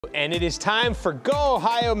And it is time for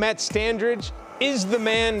Go-HIO. Matt Standridge is the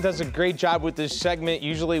man, does a great job with this segment.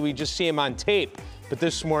 Usually we just see him on tape, but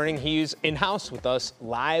this morning he's in-house with us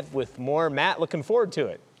live with more. Matt, looking forward to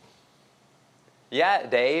it. Yeah,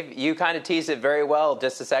 Dave, you kind of teased it very well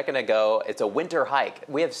just a second ago. It's a winter hike.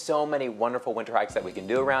 We have so many wonderful winter hikes that we can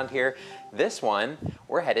do around here. This one,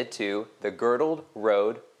 we're headed to the Girdled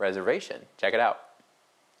Road Reservation. Check it out.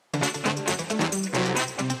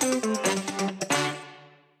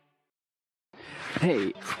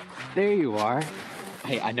 Hey, there you are.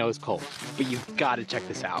 Hey, I know it's cold, but you've got to check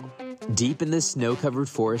this out. Deep in the snow-covered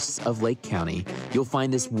forests of Lake County, you'll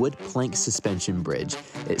find this wood plank suspension bridge.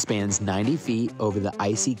 It spans 90 feet over the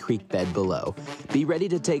icy creek bed below. Be ready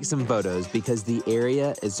to take some photos because the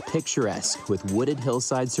area is picturesque with wooded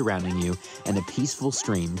hillsides surrounding you and a peaceful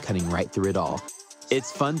stream cutting right through it all. It's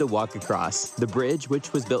fun to walk across. The bridge,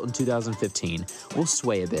 which was built in 2015, will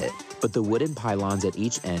sway a bit, but the wooden pylons at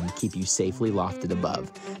each end keep you safely lofted above.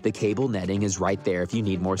 The cable netting is right there if you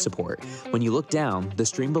need more support. When you look down, the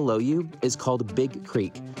stream below you is called Big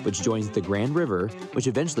Creek, which joins the Grand River, which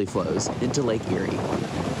eventually flows into Lake Erie.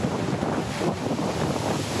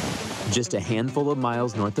 Just a handful of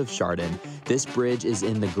miles north of Chardon, this bridge is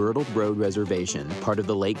in the Girdled Road Reservation, part of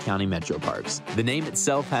the Lake County Metro Parks. The name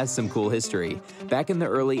itself has some cool history. Back in the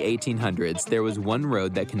early 1800s, there was one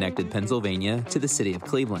road that connected Pennsylvania to the city of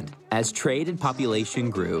Cleveland. As trade and population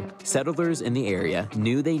grew, settlers in the area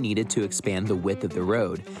knew they needed to expand the width of the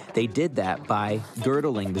road. They did that by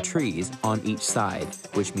girdling the trees on each side,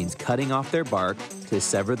 which means cutting off their bark to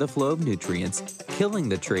sever the flow of nutrients, killing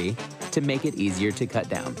the tree to make it easier to cut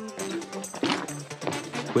down.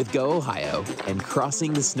 With Go-HIO and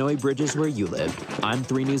crossing the snowy bridges where you live, I'm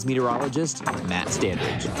 3 News meteorologist Matt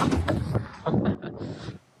Standridge.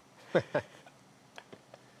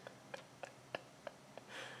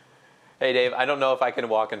 Hey, Dave, I don't know if I can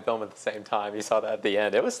walk and film at the same time. You saw that at the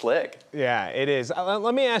end. It was slick. Yeah, it is.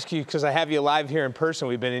 Let me ask you, because I have you live here in person,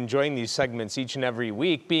 we've been enjoying these segments each and every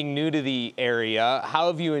week. Being new to the area, how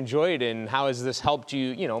have you enjoyed it, and how has this helped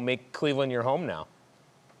you, make Cleveland your home now?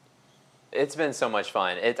 It's been so much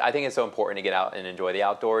fun. I think it's so important to get out and enjoy the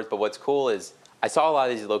outdoors, but what's cool is I saw a lot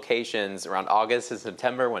of these locations around August and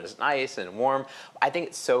September when it's nice and warm. I think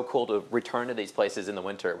it's so cool to return to these places in the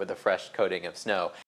winter with a fresh coating of snow.